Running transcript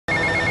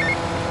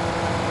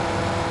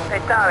Hey,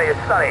 Tommy, it's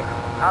Sonny.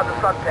 How's the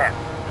suntan?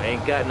 I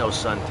ain't got no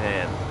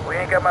suntan. We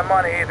ain't got my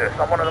money either,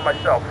 so I'm one of them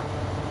myself.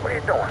 What are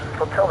you doing?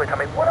 So tell me,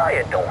 Tommy, what are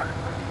you doing?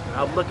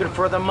 I'm looking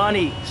for the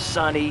money,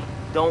 Sonny.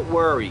 Don't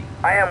worry.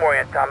 I am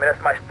worrying, Tommy.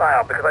 That's my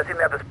style, because I seem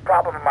to have this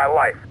problem in my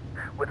life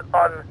with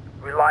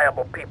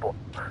unreliable people.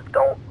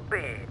 Don't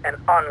be an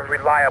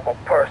unreliable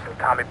person,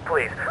 Tommy,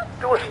 please.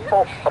 Do us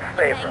both a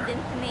favor.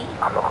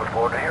 I'm looking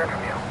forward to hearing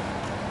from you.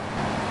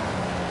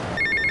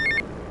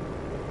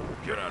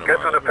 Get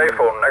to the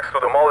payphone next to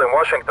the mall in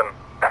Washington.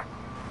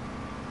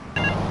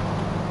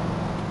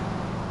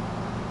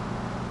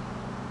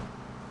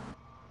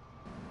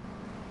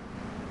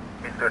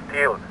 Mr.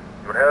 Teal,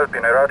 your help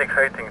in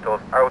eradicating those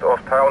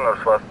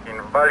out-of-towners was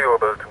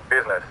invaluable to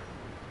business.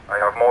 I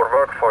have more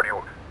work for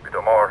you with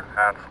a more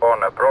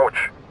hands-on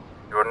approach.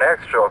 Your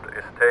next job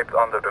is taped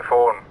under the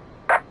phone.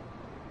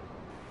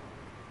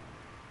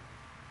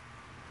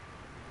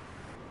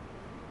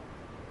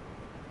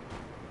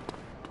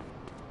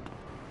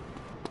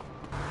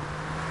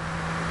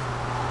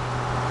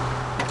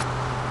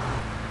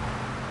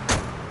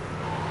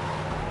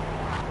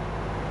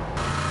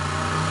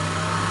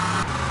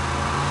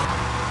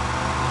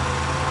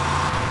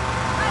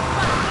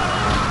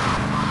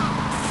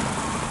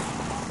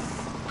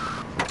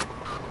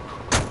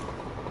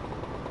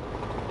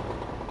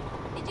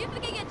 Did you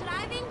forget your